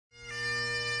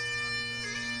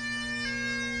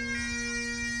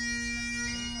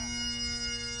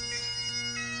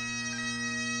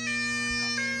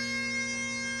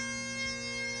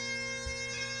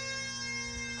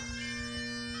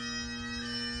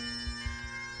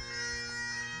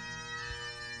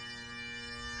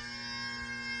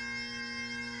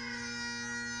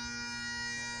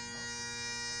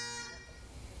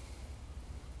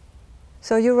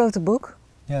So you wrote a book,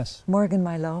 Yes. Morgan,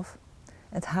 My Love.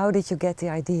 And how did you get the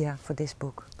idea for this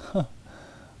book?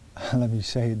 Let me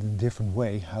say it in a different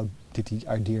way. How did the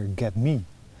idea get me?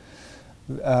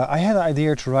 I had an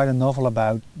idea to write a novel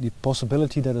about the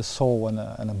possibility that a soul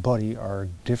and a body are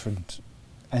different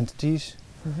entities.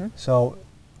 So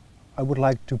I would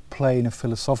like to play in a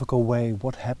philosophical way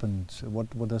what happens,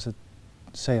 what does it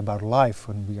say about life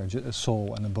when we are just a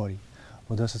soul and a body?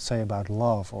 What does it say about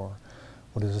love, or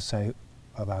what does it say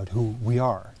about who we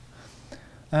are?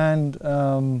 And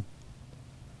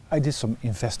I did some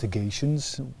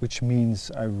investigations, which means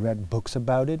I read books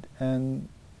about it, and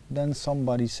then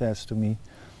somebody says to me,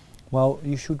 well,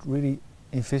 you should really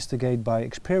investigate by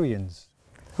experience.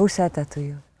 Who said that to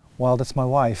you? Well, that's my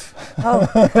wife, Oh.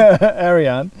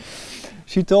 Ariane.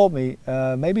 She told me,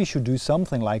 maybe you should do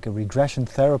something like a regression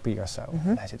therapy or so.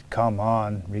 And I said, come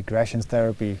on, regression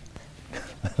therapy.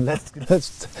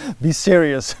 let's be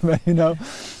serious, you know.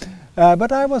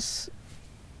 But I was,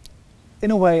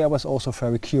 in a way, I was also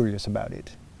very curious about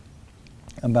it.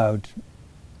 About,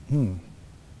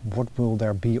 what will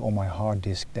there be on my hard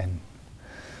disk then?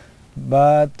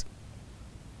 But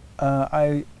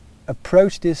I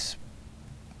approached this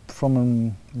from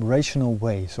a rational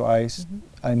way. So I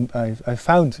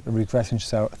found a regression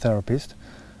therapist,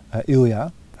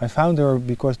 Ilya. I found her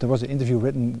because there was an interview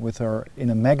written with her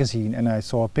in a magazine, and I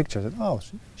saw a picture. I said, "Oh,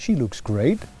 she looks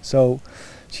great." So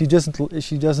she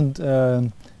doesn't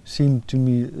seem to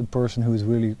me a person who is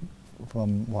really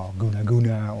from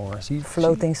Guna or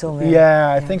Floating somewhere.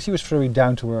 Yeah, I think she was very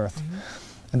down to earth,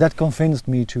 and that convinced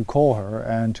me to call her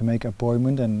and to make an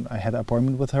appointment. And I had an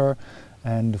appointment with her.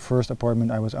 And the first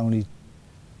appointment I was only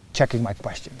checking my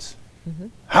questions.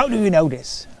 How do you know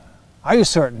this? Are you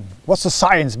certain? What's the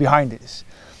science behind this?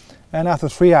 And after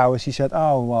 3 hours she said,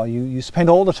 oh, well, you spent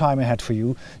all the time I had for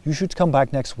you. You should come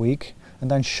back next week and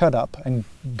then shut up and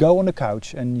go on the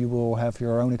couch and you will have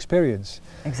your own experience.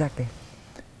 Exactly.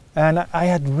 And I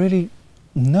had really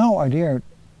no idea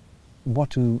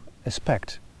what to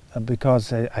expect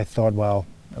because I thought, well,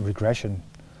 a regression,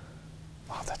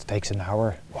 well, that takes an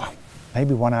hour. Wow.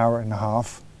 Maybe 1 hour and a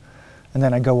half, and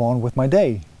then I go on with my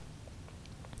day.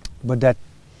 But that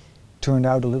turned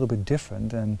out a little bit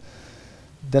different, and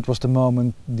that was the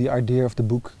moment the idea of the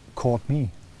book caught me.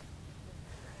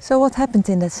 So what happened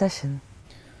in that session?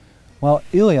 Well,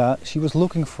 Ilya, she was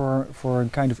looking for a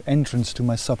kind of entrance to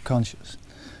my subconscious.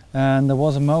 And there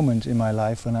was a moment in my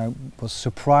life when I was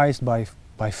surprised by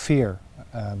fear.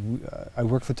 I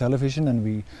worked for television and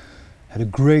we had a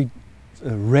great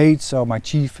rate, so my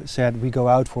chief said we go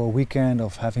out for a weekend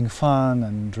of having fun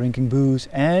and drinking booze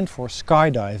and for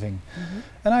skydiving.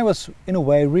 And I was in a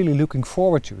way really looking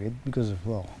forward to it because,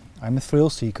 well, I'm a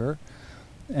thrill seeker,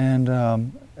 and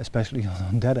especially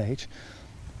on that age.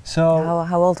 So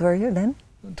how old were you then?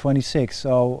 26.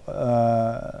 So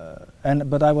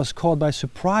but I was caught by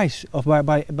surprise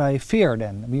by fear.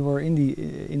 Then we were in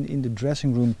the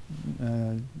dressing room,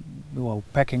 well,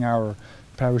 packing our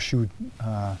parachute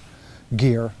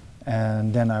gear,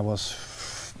 and then I was,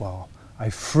 well, I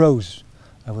froze.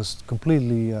 I was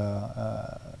completely,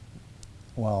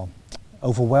 well,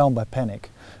 overwhelmed by panic.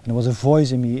 And there was a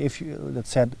voice in me that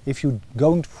said, if you're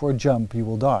going for a jump, you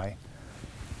will die.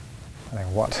 And I,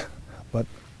 what? But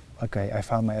okay, I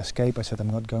found my escape. I said,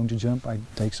 I'm not going to jump. I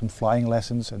take some flying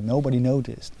lessons, and nobody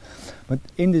noticed. But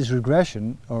in this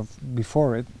regression, or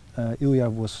before it, Ilya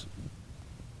was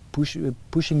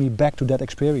pushing me back to that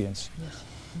experience. Yes.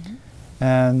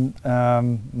 And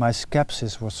my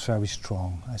skepsis was very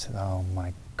strong. I said, "Oh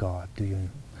my God,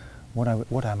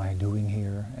 what am I doing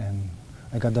here?" And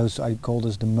I got those, I call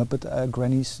this the Muppet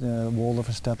grannies, Waldorf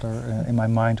and Stettler, in my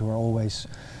mind, who are always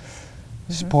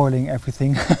spoiling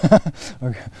everything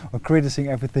or criticizing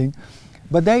everything.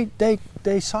 But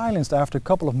they silenced after a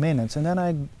couple of minutes, and then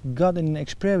I got an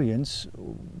experience,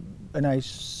 and I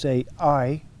say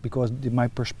because my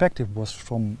perspective was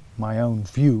from my own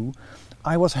view.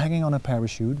 I was hanging on a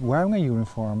parachute, wearing a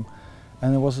uniform,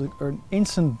 and there was an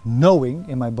instant knowing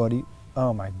in my body,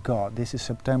 oh my God, this is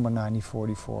September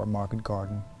 1944, Market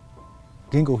Garden,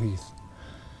 Gingle Heath.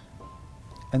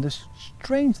 And the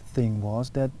strange thing was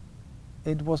that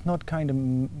it was not kind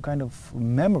of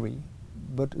memory,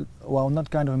 but, well,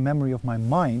 not kind of a memory of my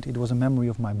mind, it was a memory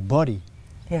of my body.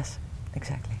 Yes,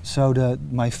 exactly. So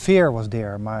my fear was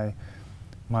there, my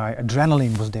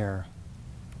adrenaline was there.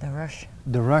 The rush.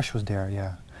 The rush was there,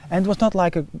 yeah. And it was not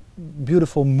like a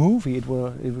beautiful movie, it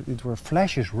were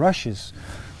flashes, rushes.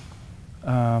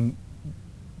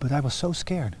 But I was so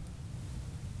scared.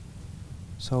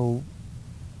 So,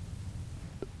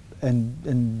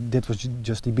 and that was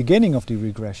just the beginning of the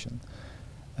regression.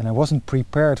 And I wasn't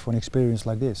prepared for an experience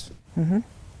like this.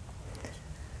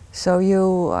 So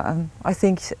you, I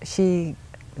think she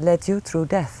led you through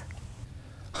death.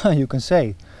 You can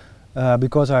say,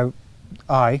 because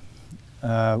I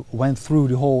went through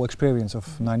the whole experience of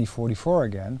 1944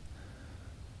 again,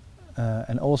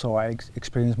 and also I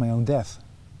experienced my own death,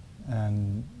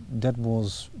 and that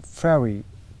was very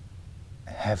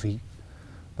heavy,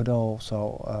 but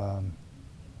also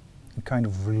a kind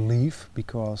of relief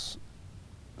because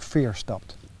fear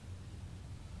stopped.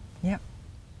 Yeah.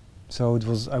 So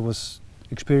I was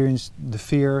experienced the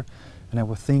fear, and I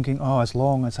was thinking, oh, as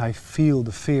long as I feel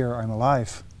the fear, I'm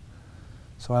alive.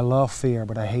 So I love fear,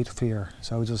 but I hate fear.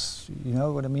 So it was, you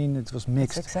know what I mean? It was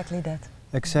mixed. It's exactly that.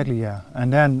 Exactly, yeah.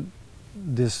 And then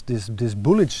this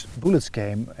bullets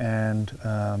came, and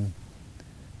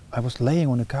I was laying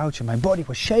on the couch, and my body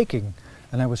was shaking,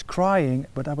 and I was crying,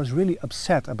 but I was really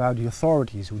upset about the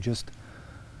authorities who just,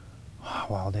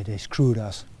 well, they screwed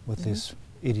us with this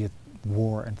idiot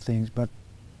war and things. But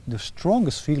the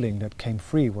strongest feeling that came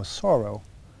free was sorrow.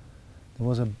 There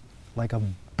was like a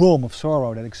bomb of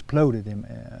sorrow that exploded in.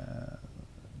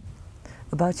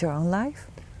 About your own life,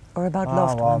 or about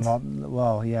loved ones?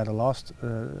 Yeah, the last,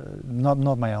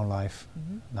 not my own life.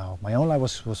 No, my own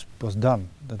life was done.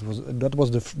 That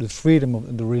was the freedom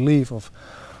of the relief of,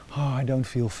 oh, I don't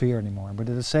feel fear anymore. But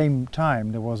at the same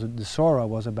time, the sorrow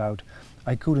was about,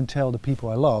 I couldn't tell the people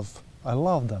I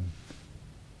love them,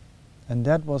 and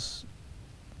that was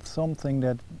something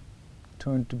that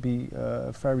turned to be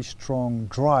a very strong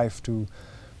drive to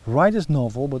write this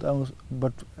novel,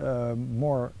 but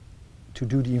more to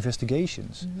do the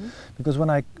investigations. Because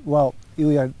when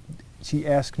Ilya, she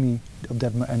asked me at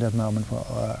that moment,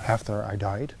 after I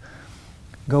died,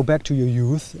 go back to your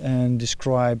youth and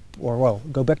describe,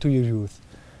 go back to your youth.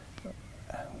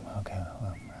 Okay,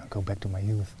 well, I'll go back to my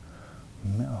youth.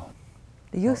 No.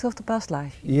 The youth of the past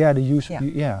life? Yeah, the youth,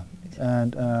 yeah.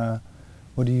 And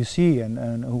what do you see,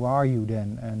 and who are you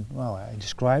then? And well, I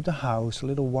described a house, a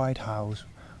little white house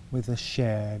with a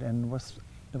shed, and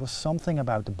there was something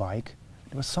about the bike.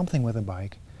 There was something with the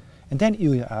bike. And then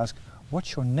Ilya asked,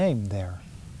 what's your name there?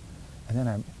 And then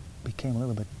I became a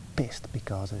little bit pissed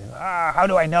because how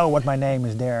do I know what my name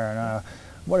is there? And,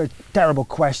 what a terrible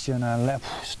question, and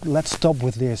let's stop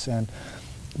with this.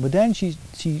 But then she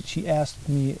asked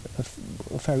me a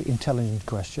very intelligent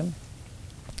question.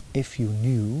 If you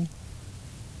knew,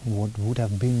 what would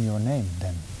have been your name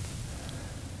then?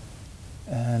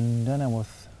 And then I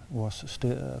was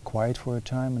still quiet for a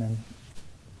time, and then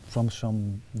from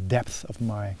some depth of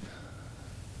my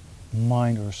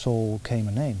mind or soul came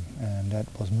a name, and that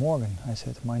was Morgan. I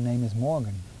said, my name is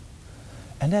Morgan.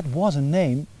 And that was a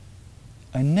name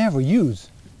I never use.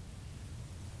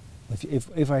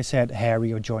 If I said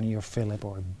Harry or Johnny or Philip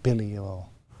or Billy, or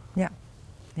yeah,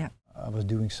 I was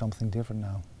doing something different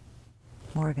now.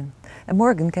 Morgan. And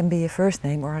Morgan can be a first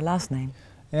name or a last name.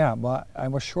 Yeah, but I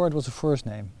was sure it was a first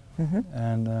name.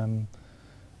 And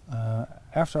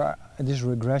after this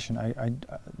regression,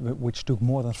 which took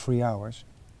more than 3 hours,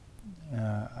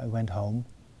 I went home.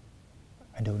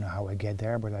 I don't know how I get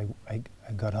there, but I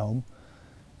got home.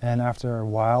 And after a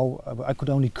while, I could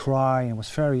only cry and was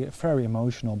very, very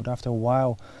emotional. But after a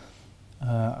while,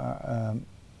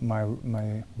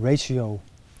 my ratio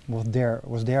was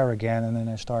there again, and then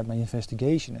I started my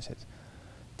investigation. I said,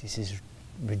 "This is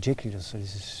ridiculous.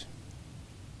 This is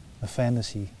a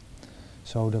fantasy."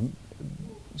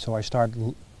 So I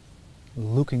started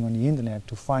looking on the internet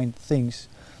to find things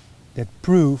that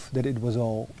prove that it was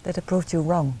all. That it proved you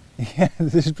wrong. Yeah,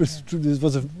 this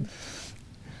was a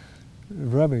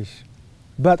rubbish.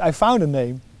 But I found a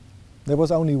name. There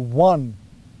was only one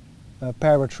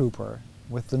paratrooper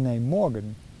with the name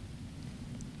Morgan.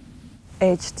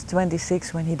 Aged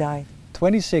 26 when he died.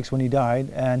 26 when he died,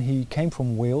 and he came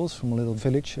from Wales, from a little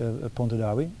village,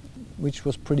 Pontardawe, which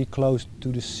was pretty close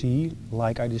to the sea,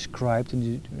 like I described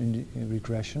in the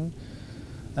regression.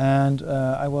 And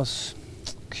I was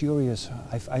curious.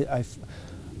 I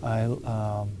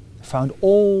found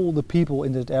all the people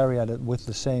in that area with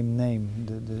the same name,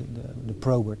 the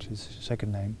Probert, his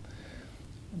second name,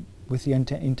 with the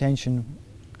intention,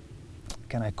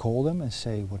 can I call them and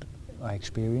say what I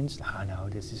experienced? Oh, no,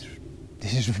 this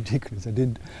is ridiculous. I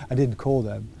didn't call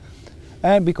them,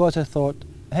 and because I thought,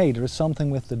 hey, there is something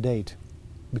with the date,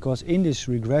 because in this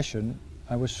regression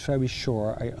I was very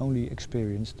sure I only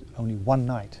experienced only one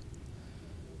night.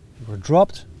 We were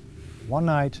dropped one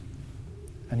night,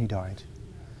 and he died.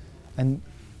 And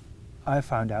I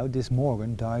found out this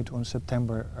Morgan died on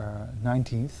September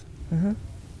 19th.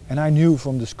 And I knew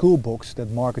from the school books that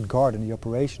Market Garden, the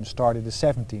operation, started the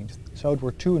 17th. So it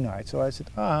were 2 nights. So I said,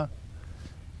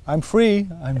 I'm free.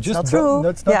 I'm It's just not true.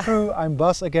 That's not Yeah. true. I'm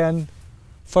Bas again.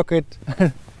 Fuck it.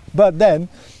 But then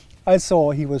I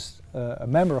saw he was a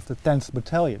member of the 10th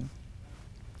Battalion,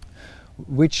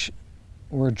 which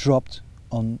were dropped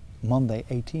on Monday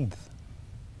 18th.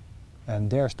 And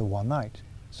there's the one night.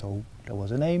 So there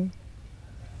was a name.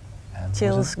 And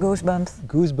Chills, goosebumps.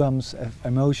 goosebumps,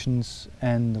 emotions,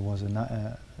 and there was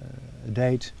a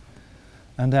date.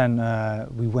 And then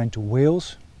we went to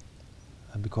Wales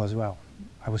because, well,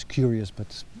 I was curious,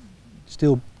 but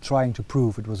still trying to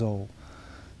prove it was all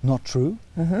not true.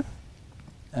 Mhm.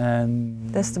 And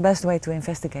That's the best way to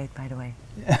investigate, by the way.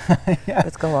 yeah,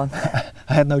 But go on.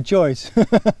 I had no choice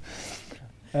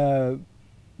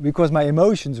because my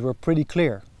emotions were pretty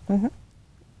clear. Mhm.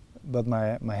 But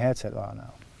my head said, "Oh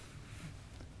no,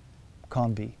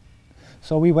 can't be."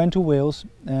 So we went to Wales,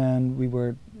 and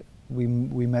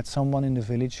we met someone in the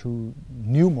village who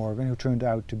knew Morgan, who turned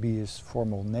out to be his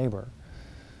former neighbor.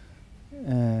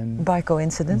 And By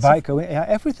coincidence. yeah,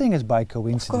 everything is by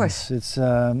coincidence. Of course. It's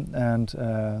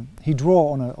he drew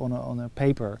on a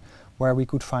paper where we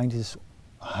could find his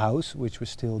house, which was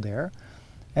still there,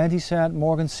 and he said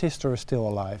Morgan's sister is still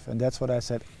alive, and that's what I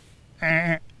said.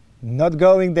 Not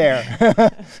going there.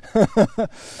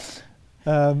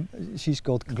 She's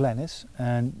called Glenys,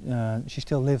 and she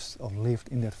still lived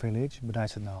in that village. But I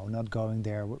said no, not going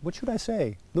there. What should I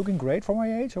say? Looking great for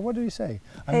my age, or what do you say?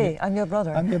 I'm your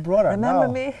brother. I'm your brother. Remember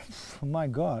No. me? Oh my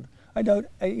God, I don't.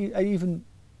 I even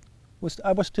was.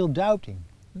 I was still doubting.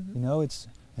 Mhm. You know,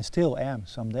 I still am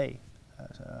someday.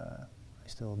 I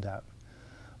still doubt.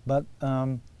 But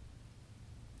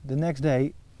the next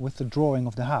day, with the drawing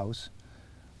of the house,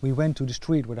 we went to the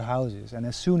street where the house is, and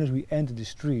as soon as we entered the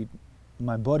street,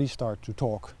 my body started to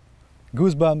talk.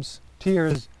 Goosebumps,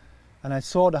 tears, and I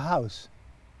saw the house.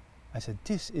 I said,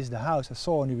 this is the house I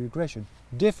saw in the regression.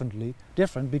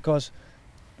 Different because,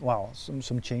 well,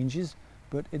 some changes,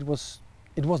 but it was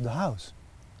the house.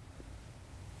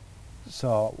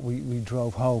 So we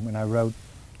drove home, and I wrote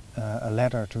a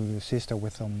letter to the sister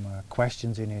with some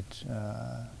questions in it,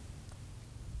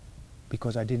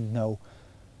 because I didn't know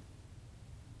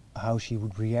how she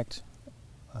would react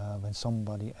when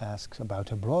somebody asks about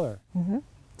her brother. Mhm.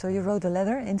 So you wrote a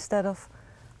letter instead of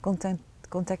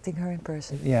contacting her in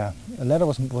person. Yeah, a letter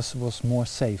was more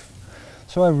safe.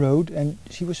 So I wrote, and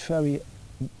she was very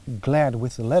glad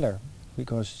with the letter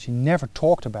because she never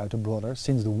talked about her brother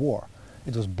since the war.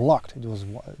 It was blocked. It was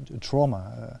a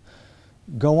trauma.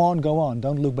 Go on,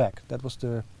 don't look back. That was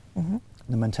the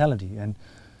mentality. And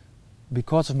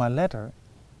because of my letter,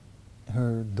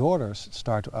 her daughters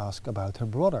start to ask about her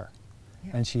brother.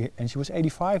 Yeah. And she was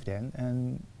 85 then,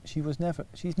 and she's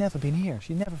never been here.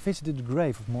 She never visited the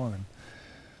grave of Morgan.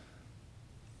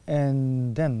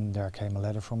 And then there came a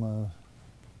letter from a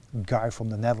guy from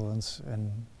the Netherlands,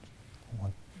 and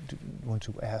want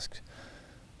to ask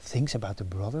things about the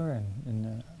brother.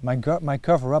 And my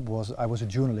cover-up was I was a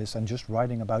journalist and just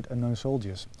writing about unknown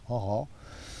soldiers.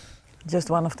 Just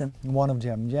one of them. One of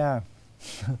them, yeah.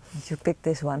 You picked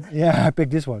this one. Yeah, I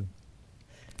picked this one.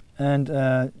 And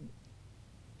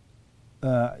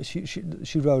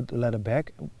she wrote a letter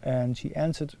back, and she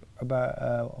answered about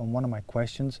on one of my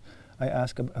questions. I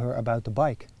asked her about the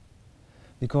bike,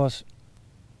 because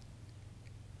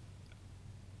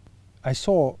I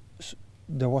saw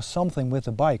there was something with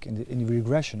the bike in the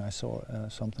regression. I saw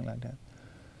something like that,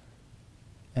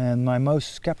 and my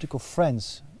most skeptical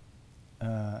friends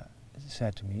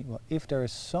said to me, well, if there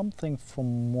is something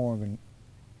from Morgan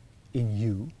in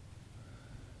you,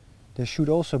 there should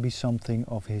also be something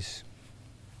of his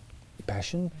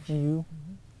passion in you.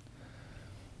 Mm-hmm.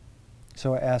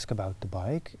 So I ask about the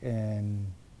bike,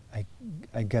 and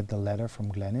I get the letter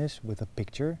from Glenys with a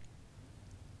picture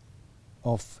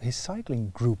of his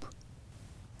cycling group.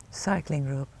 Cycling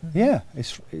group. Mm-hmm. Yeah,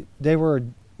 they were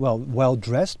well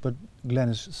dressed, but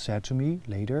Glenys said to me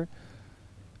later,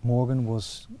 Morgan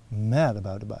was mad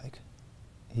about the bike.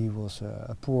 He was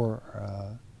a poor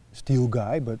steel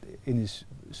guy, but in his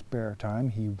spare time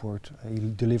he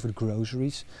delivered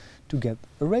groceries to get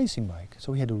a racing bike.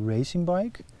 So he had a racing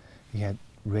bike, he had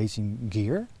racing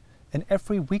gear, and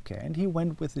every weekend he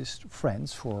went with his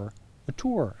friends for a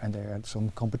tour, and they had some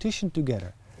competition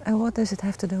together. And what does it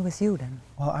have to do with you then?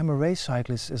 Well, I'm a race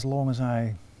cyclist as long as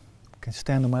I can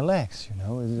stand on my legs, you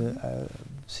know.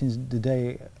 Since the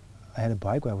day I had a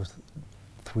bike when I was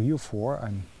 3 or 4,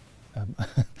 I'm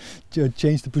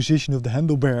changed the position of the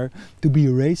handlebar to be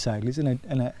a race cyclist,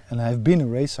 and I've been a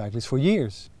race cyclist for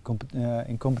years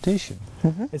in competition.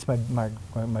 Mm-hmm. It's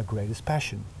my greatest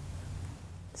passion.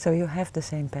 So you have the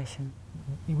same passion.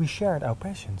 We shared our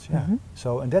passions, yeah. Mm-hmm.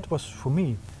 So, and that was for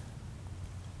me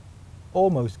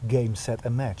almost game, set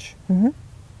and match. Mm-hmm.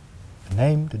 The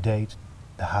name, the date,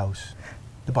 the house,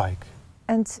 the bike.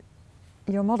 And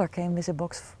your mother came with a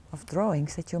box of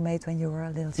drawings that you made when you were a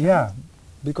little child. Yeah,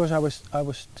 because I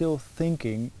was still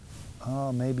thinking,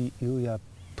 oh, maybe Ilya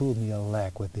pulled me a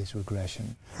leg with this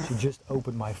regression. She just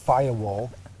opened my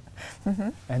firewall,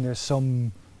 and there's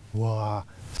some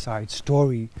side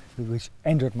story which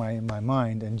entered my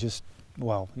mind and just,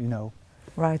 well, you know.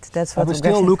 Right, that's I what was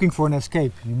regression. still looking for an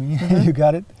escape. You mean you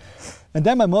got it? And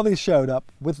then my mother showed up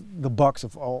with the box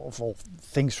of all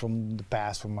things from the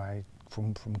past, from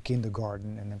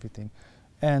kindergarten and everything.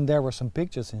 And there were some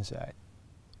pictures inside,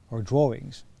 or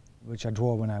drawings, which I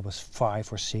drew when I was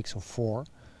 5 or 6 or 4.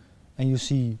 And you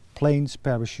see planes,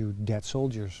 parachute, dead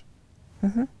soldiers.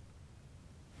 Mm-hmm.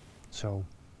 So,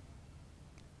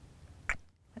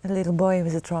 A little boy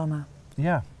with a trauma.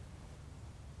 yeah,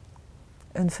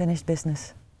 Unfinished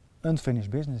business.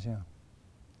 unfinished business, yeah.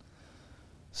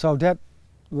 So that,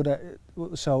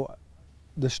 so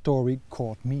the story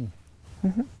caught me.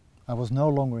 Mm-hmm. I was no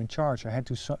longer in charge. I had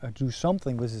to do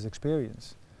something with this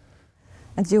experience.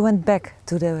 And you went back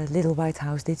to the little white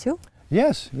house, did you?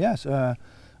 Yes, yes.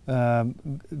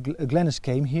 Glennis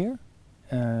came here.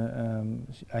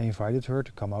 I invited her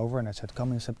to come over, and I said,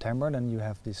 "Come in September. Then you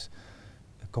have this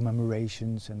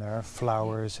commemorations, and there are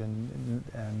flowers and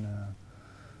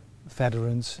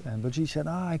veterans." But she said,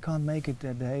 "I can't make it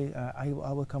that day.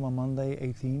 I will come on Monday,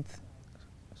 18th."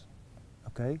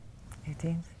 Okay.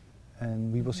 18th.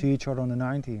 And we will see each other on the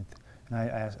 19th. And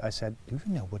I said, "Do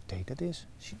you know what date that is?"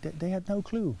 They had no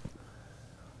clue.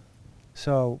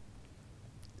 So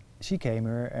she came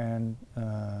here, and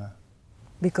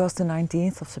Because the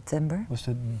 19th of September. was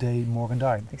the day Morgan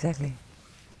died. Exactly.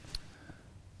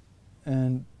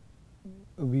 And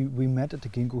we met at the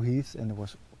Ginkgo Heath, and there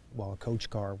was, well, a coach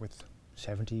car with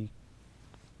 70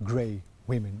 grey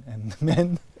women and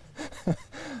men.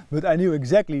 But I knew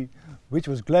exactly which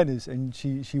was Glennis, and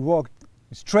she walked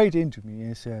straight into me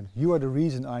and said, "You are the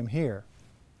reason I'm here."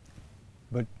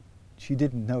 But she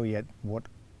didn't know yet what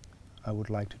I would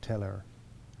like to tell her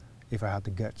if I had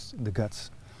the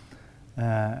guts.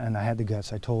 And I had the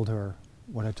guts. I told her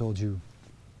what I told you.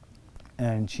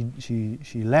 And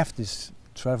she left this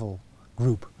travel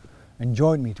group and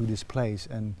joined me to this place,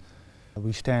 and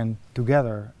we stand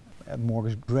together at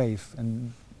Morgan's grave,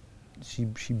 and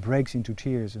she breaks into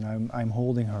tears, and I'm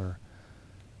holding her,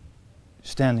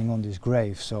 standing on this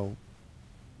grave. So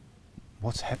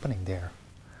what's happening there?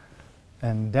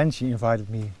 And then she invited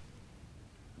me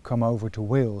come over to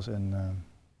Wales, and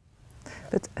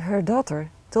But her daughter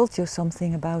told you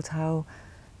something about how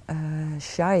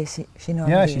shy she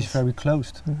normally yeah, is. she's very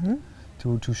closed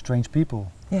Mm-hmm. to strange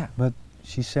people. Yeah. But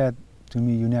she said to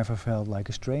me, "You never felt like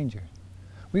a stranger."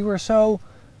 We were so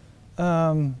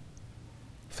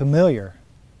familiar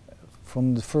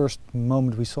from the first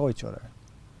moment we saw each other.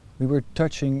 We were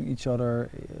touching each other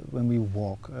when we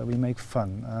walk. We make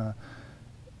fun.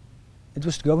 It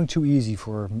was going too easy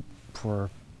for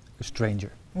a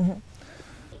stranger. Mm-hmm.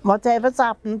 Whatever's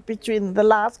happened between the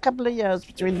last couple of years,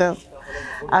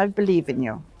 I believe in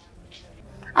you.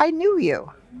 I knew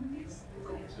you.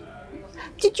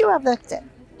 Did you have that?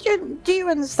 Do you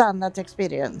understand that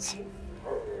experience?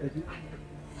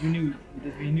 You knew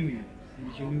that we knew you.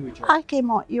 You knew each other.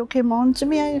 You came on to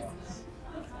me.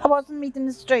 I wasn't meeting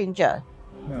a stranger.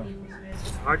 No. It's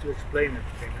hard to explain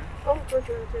everything. Oh, good,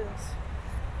 yes.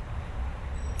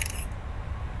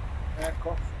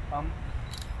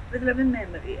 With living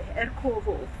memory,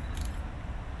 Erkovo.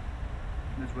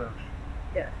 As well.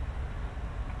 Yeah.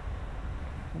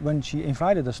 When she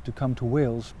invited us to come to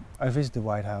Wales, I visited the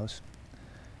White House,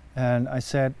 and I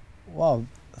said, "Well,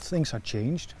 things are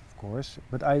changed, of course,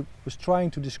 but I was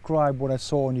trying to describe what I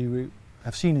saw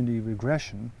have seen in the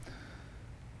regression,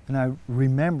 and I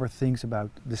remember things about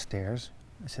the stairs."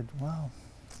 I said, "Well,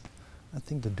 I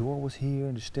think the door was here,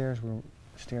 and the stairs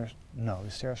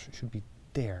should be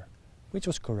there," which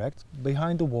was correct.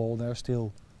 Behind the wall, there are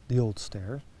still the old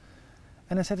stairs.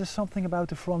 And I said, "There's something about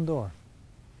the front door."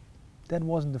 That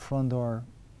wasn't the front door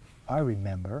I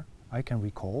remember, I can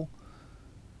recall.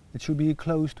 It should be a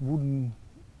closed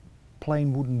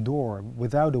plain wooden door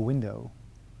without a window.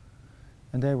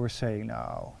 And they were saying,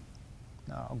 no,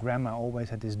 Grandma always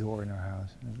had this door in her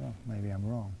house. I said, "Well, maybe I'm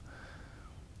wrong."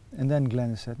 And then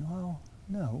Glennis said, "Well,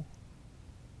 no.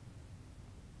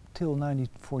 Till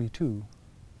 1942,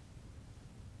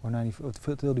 or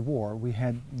till the war, we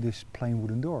had this plain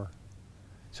wooden door."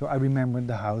 So I remembered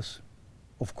the house,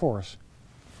 of course,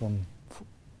 from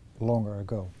longer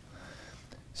ago.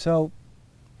 So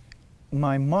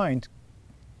my mind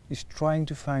is trying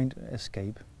to find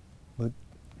escape, but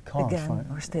Can't again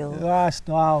find. or still?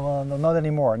 No, not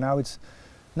anymore. Now it's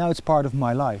part of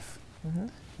my life,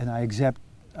 and I accept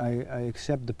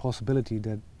the possibility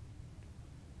that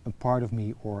a part of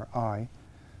me or I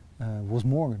was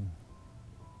Morgan.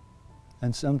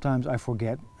 And sometimes I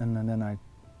forget, and then I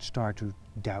start to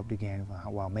doubt again.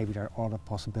 Well, maybe there are other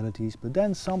possibilities, but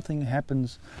then something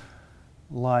happens,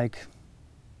 like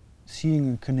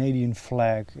seeing a Canadian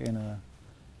flag in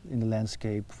the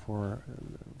landscape for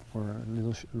a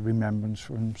little remembrance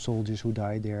from soldiers who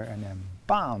died there, and then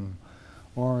bam,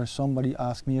 or somebody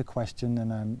asks me a question,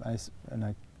 and I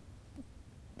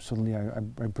suddenly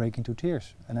I break into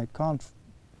tears, and I can't.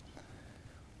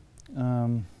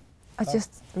 I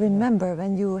just remember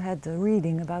when you had the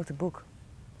reading about the book,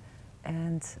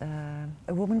 and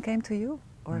a woman came to you,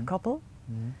 or a couple,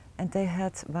 and they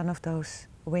had one of those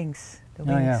wings. The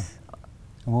wings. Yeah,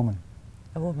 a woman.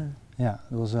 A woman. Yeah,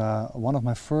 it was one of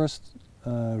my first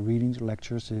readings,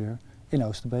 lectures here in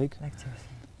Oosterbeek. Lectures.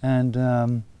 And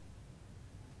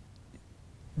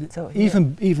so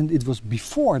even it was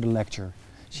before the lecture.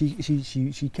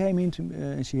 She came into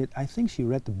and I think she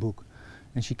read the book,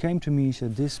 and she came to me and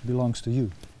said, "This belongs to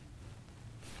you."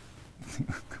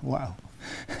 Wow!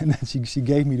 And then she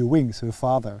gave me the wings her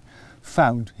father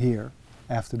found here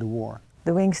after the war.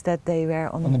 The wings that they were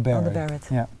on the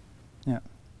beret. Yeah, yeah.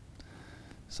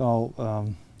 So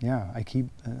yeah, I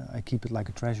keep it like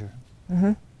a treasure.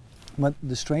 But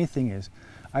the strange thing is,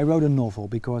 I wrote a novel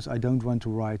because I don't want to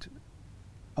write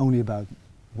only about,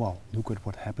 well, look at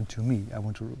what happened to me. I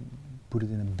want to put it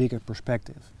in a bigger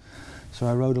perspective. So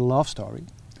I wrote a love story,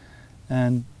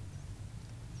 and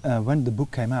when the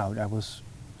book came out, I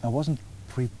wasn't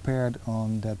prepared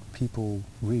on that people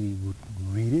really would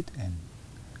read it and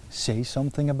say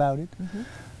something about it.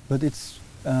 But it is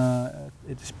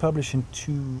published in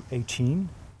 2018,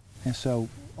 and so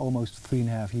almost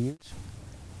 3.5 years.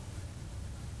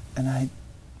 And I've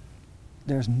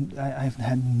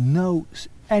had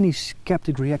any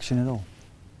skeptic reaction at all.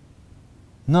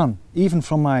 None, even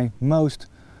from my most,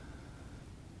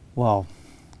 well,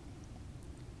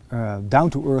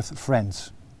 down-to-earth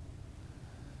friends.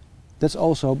 That's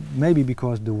also maybe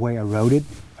because the way I wrote it,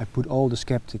 I put all the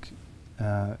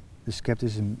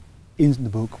skepticism in the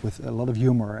book with a lot of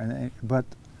humor, but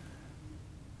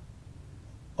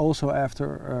also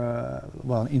after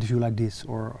well, an interview like this,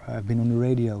 or I've been on the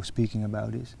radio speaking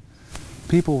about this,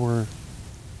 people were,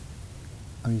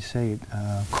 how do you say it,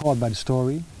 caught by the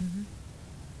story,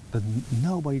 but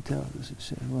nobody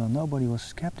was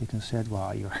skeptic and said,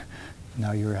 "Well,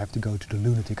 now you have to go to the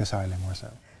lunatic asylum or so."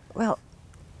 Well,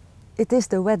 it is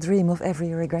the wet dream of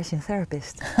every regression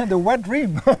therapist. The wet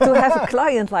dream. To have a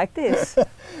client like this.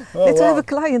 Oh, to have a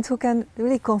client who can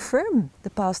really confirm the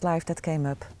past life that came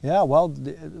up. Yeah, well,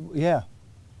 yeah.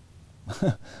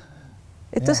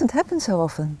 It doesn't happen so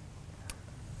often.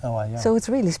 Oh, yeah. So it's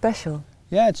really special.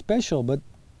 Yeah, it's special, but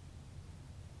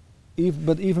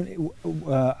even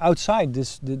outside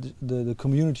this, the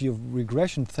community of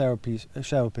regression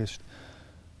therapists.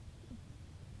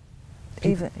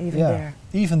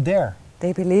 Even there.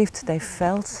 They believed, they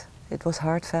felt, it was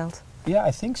heartfelt. Yeah,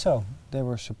 I think so. They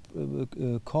were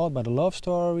caught by the love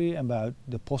story, about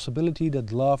the possibility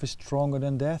that love is stronger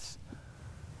than death.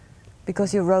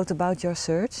 Because you wrote about your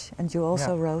search, and you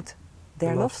also wrote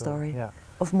their love story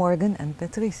of Morgan and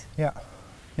Patrice. Yeah,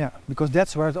 yeah, because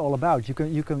that's what it's all about.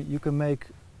 You can make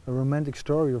a romantic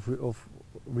story of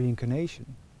reincarnation.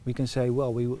 We can say,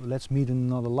 well, let's meet in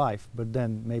another life, but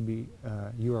then maybe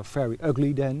you are very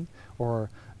ugly then, or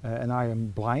and I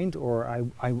am blind, or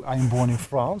I am born in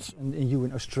France and you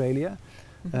in Australia,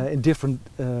 in different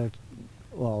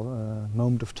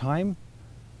moment of time.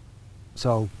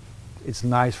 So it's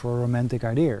nice for a romantic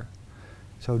idea.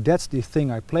 So that's the thing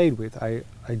I played with. I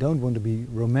don't want to be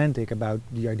romantic about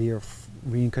the idea of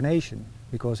reincarnation,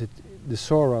 because the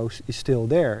sorrow is still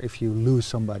there if you lose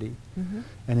somebody.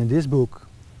 And in this book,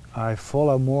 I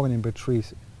follow Morgan and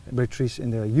Patrice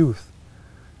in their youth,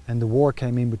 and the war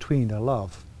came in between their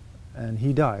love, and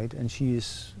he died, and she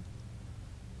is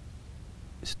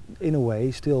in a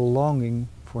way still longing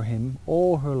for him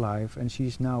all her life, and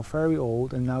she's now very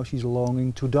old, and now she's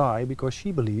longing to die because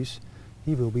she believes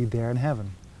he will be there in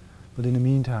heaven. But in the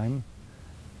meantime,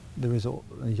 there is a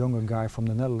younger guy from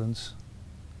the Netherlands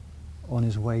on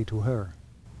his way to her.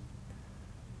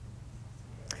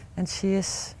 And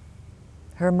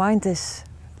her mind is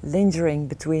lingering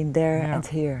between there and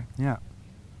here. Yeah,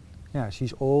 yeah.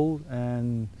 She's old,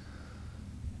 and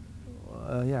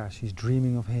she's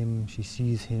dreaming of him. She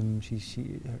sees him. She's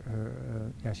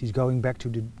going back to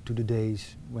the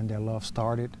days when their love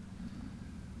started.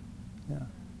 Yeah.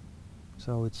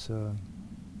 So it's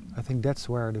I think that's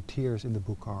where the tears in the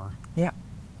book are. Yeah,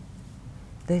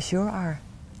 they sure are.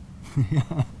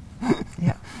 Yeah.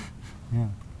 Yeah. Yeah.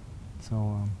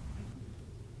 So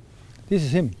this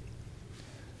is him.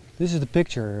 This is the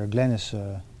picture Glennis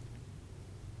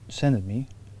sent me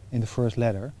in the first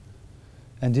letter,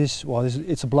 and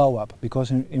it's a blow up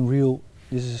because in real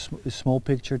this is a small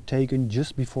picture taken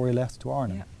just before he left to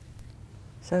Arnhem. Yeah.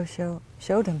 So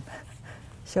show them,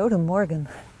 show them Morgan.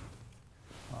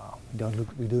 Wow,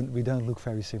 we don't look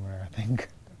very similar. I think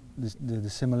the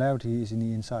similarity is in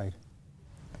the inside.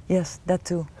 Yes, that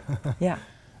too. Yeah.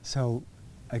 So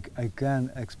I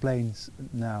can explain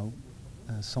now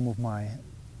some of my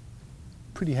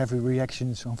pretty heavy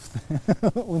reactions on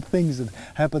things that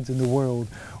happened in the world,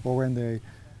 or when they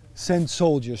send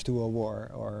soldiers to a war,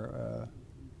 or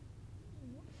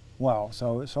wow.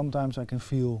 So sometimes I can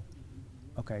feel,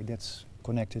 okay, that's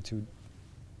connected to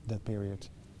that period.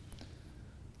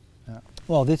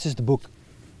 Well, this is the book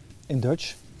in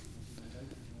Dutch,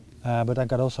 but I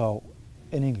got also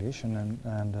in English,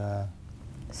 and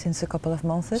since a couple of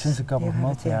months. Since a couple of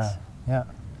months, yes. Yeah.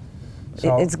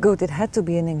 So It's good. It had to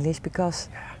be in English because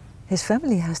his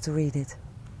family has to read it.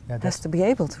 yeah, Has to be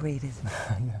able to read it.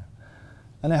 yeah.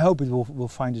 And I hope it will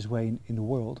find its way in the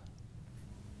world.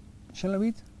 Shall I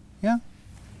read? Yeah?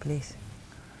 Please.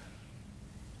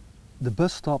 The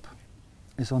bus stop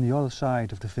is on the other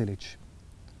side of the village,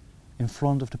 in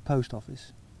front of the post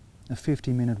office, a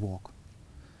 15-minute walk.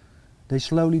 They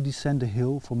slowly descend the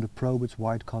hill from the Probert's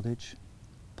white cottage,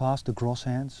 past the gross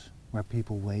hands, where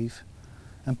people wave,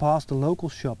 and past the local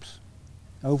shops,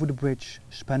 over the bridge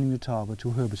spanning the Tower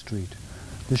to Herbert Street.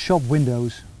 The shop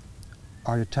windows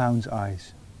are the town's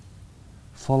eyes,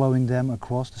 following them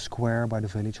across the square by the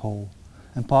village hall,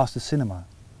 and past the cinema,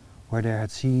 where they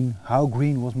had seen How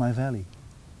Green Was My Valley,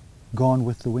 Gone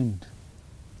with the Wind,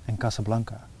 and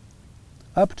Casablanca,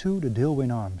 up to the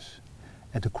Dilwyn Arms,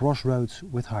 at the crossroads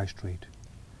with High Street.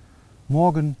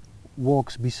 Morgan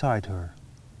walks beside her,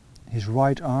 his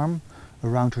right arm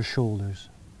around her shoulders,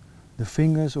 the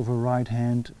fingers of her right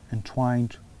hand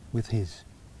entwined with his.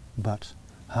 But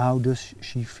how does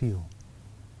she feel?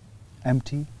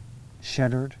 Empty,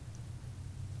 shattered,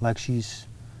 like she's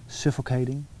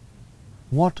suffocating?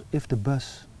 What if the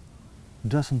bus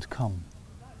doesn't come?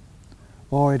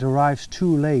 Or it arrives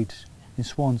too late in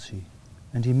Swansea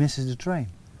and he misses the train?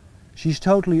 She's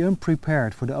totally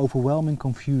unprepared for the overwhelming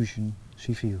confusion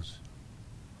she feels.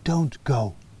 Don't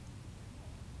go.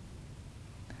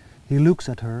 He looks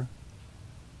at her,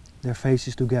 their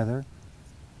faces together.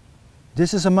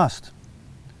 This is a must.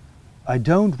 I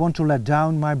don't want to let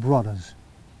down my brothers.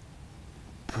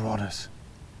 Brothers.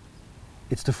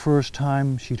 It's the first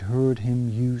time she'd heard him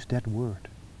use that word.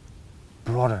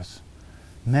 Brothers.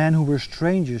 Men who were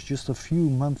strangers just a few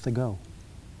months ago.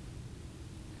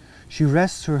 She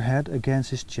rests her head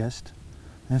against his chest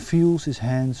and feels his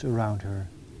hands around her.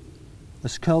 A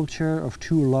sculpture of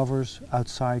two lovers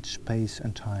outside space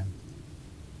and time.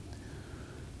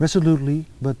 Resolutely,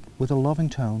 but with a loving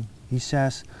tone, he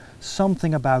says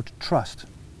something about trust,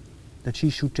 that she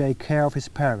should take care of his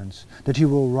parents, that he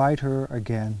will write her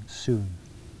again soon.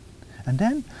 And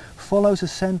then follows a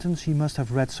sentence he must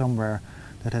have read somewhere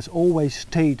that has always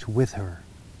stayed with her.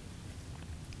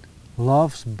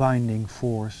 Love's binding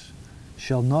force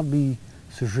shall not be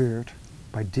severed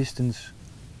by distance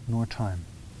nor time.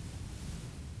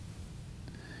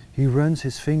 He runs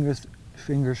his fingers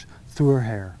through her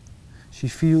hair. She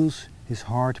feels his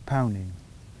heart pounding.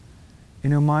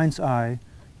 In her mind's eye,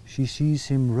 she sees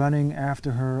him running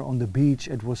after her on the beach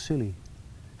at Wasili,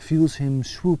 feels him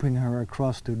swooping her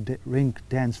across the rink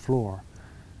dance floor.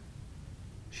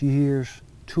 She hears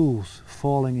tools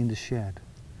falling in the shed,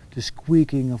 the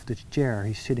squeaking of the chair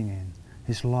he's sitting in,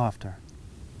 his laughter.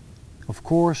 Of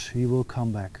course he will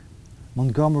come back.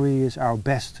 Montgomery is our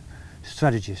best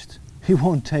strategist. He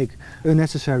won't take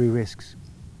unnecessary risks.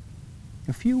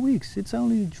 A few weeks, it's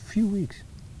only a few weeks.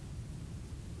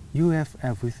 You have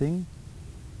everything?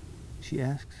 She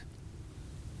asks.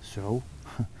 So,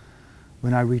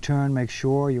 when I return, make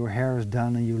sure your hair is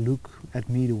done and you look at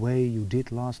me the way you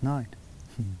did last night.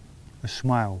 A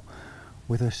smile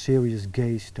with her serious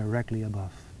gaze directly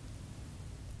above.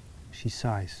 She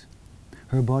sighs.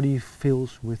 Her body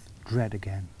fills with dread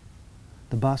again.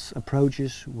 The bus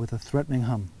approaches with a threatening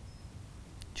hum.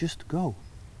 Just go,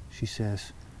 she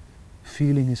says,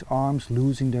 feeling his arms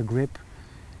losing their grip,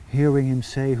 hearing him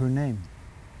say her name.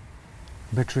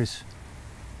 Beatrice,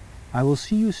 I will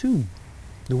see you soon.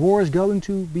 The war is going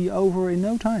to be over in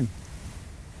no time.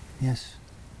 Yes.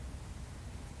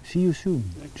 See you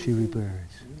soon, she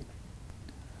repeats,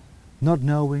 not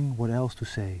knowing what else to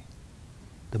say.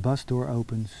 The bus door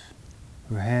opens.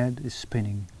 Her head is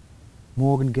spinning.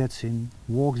 Morgan gets in,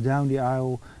 walks down the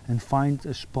aisle and finds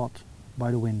a spot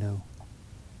by the window.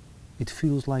 It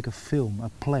feels like a film, a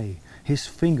play, his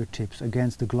fingertips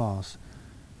against the glass.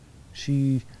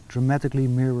 She dramatically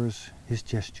mirrors his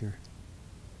gesture.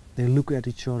 They look at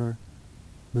each other,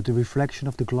 but the reflection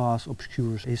of the glass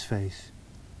obscures his face.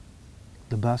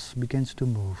 The bus begins to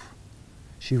move.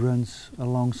 She runs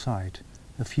alongside,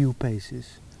 a few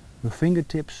paces, her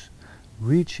fingertips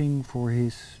reaching for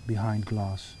his behind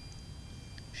glass.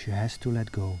 She has to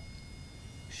let go.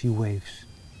 She waves,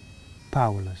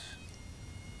 powerless.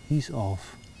 He's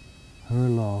off, her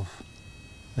love,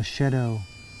 a shadow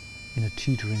in a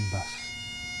teetering bus.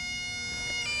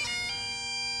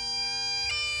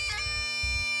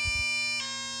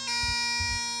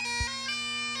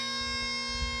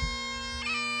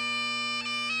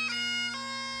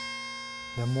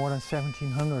 There are more than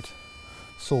 1,700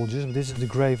 soldiers, but this is the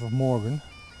grave of Morgan.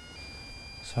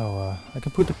 So I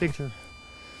can put the picture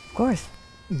Of course.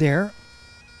 there.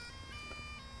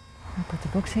 I'll put the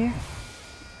books here.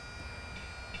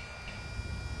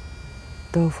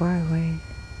 Though far away,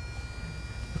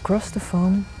 across the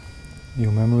foam,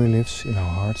 Your memory lives in our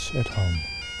hearts at home.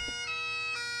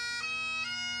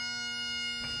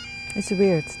 it's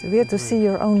weird to see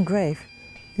your own grave.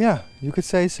 Yeah, you could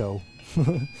say so.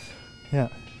 Yeah,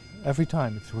 every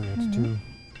time it's weird too,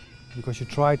 because you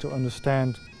try to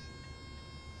understand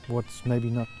what's maybe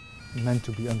not meant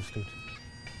to be understood.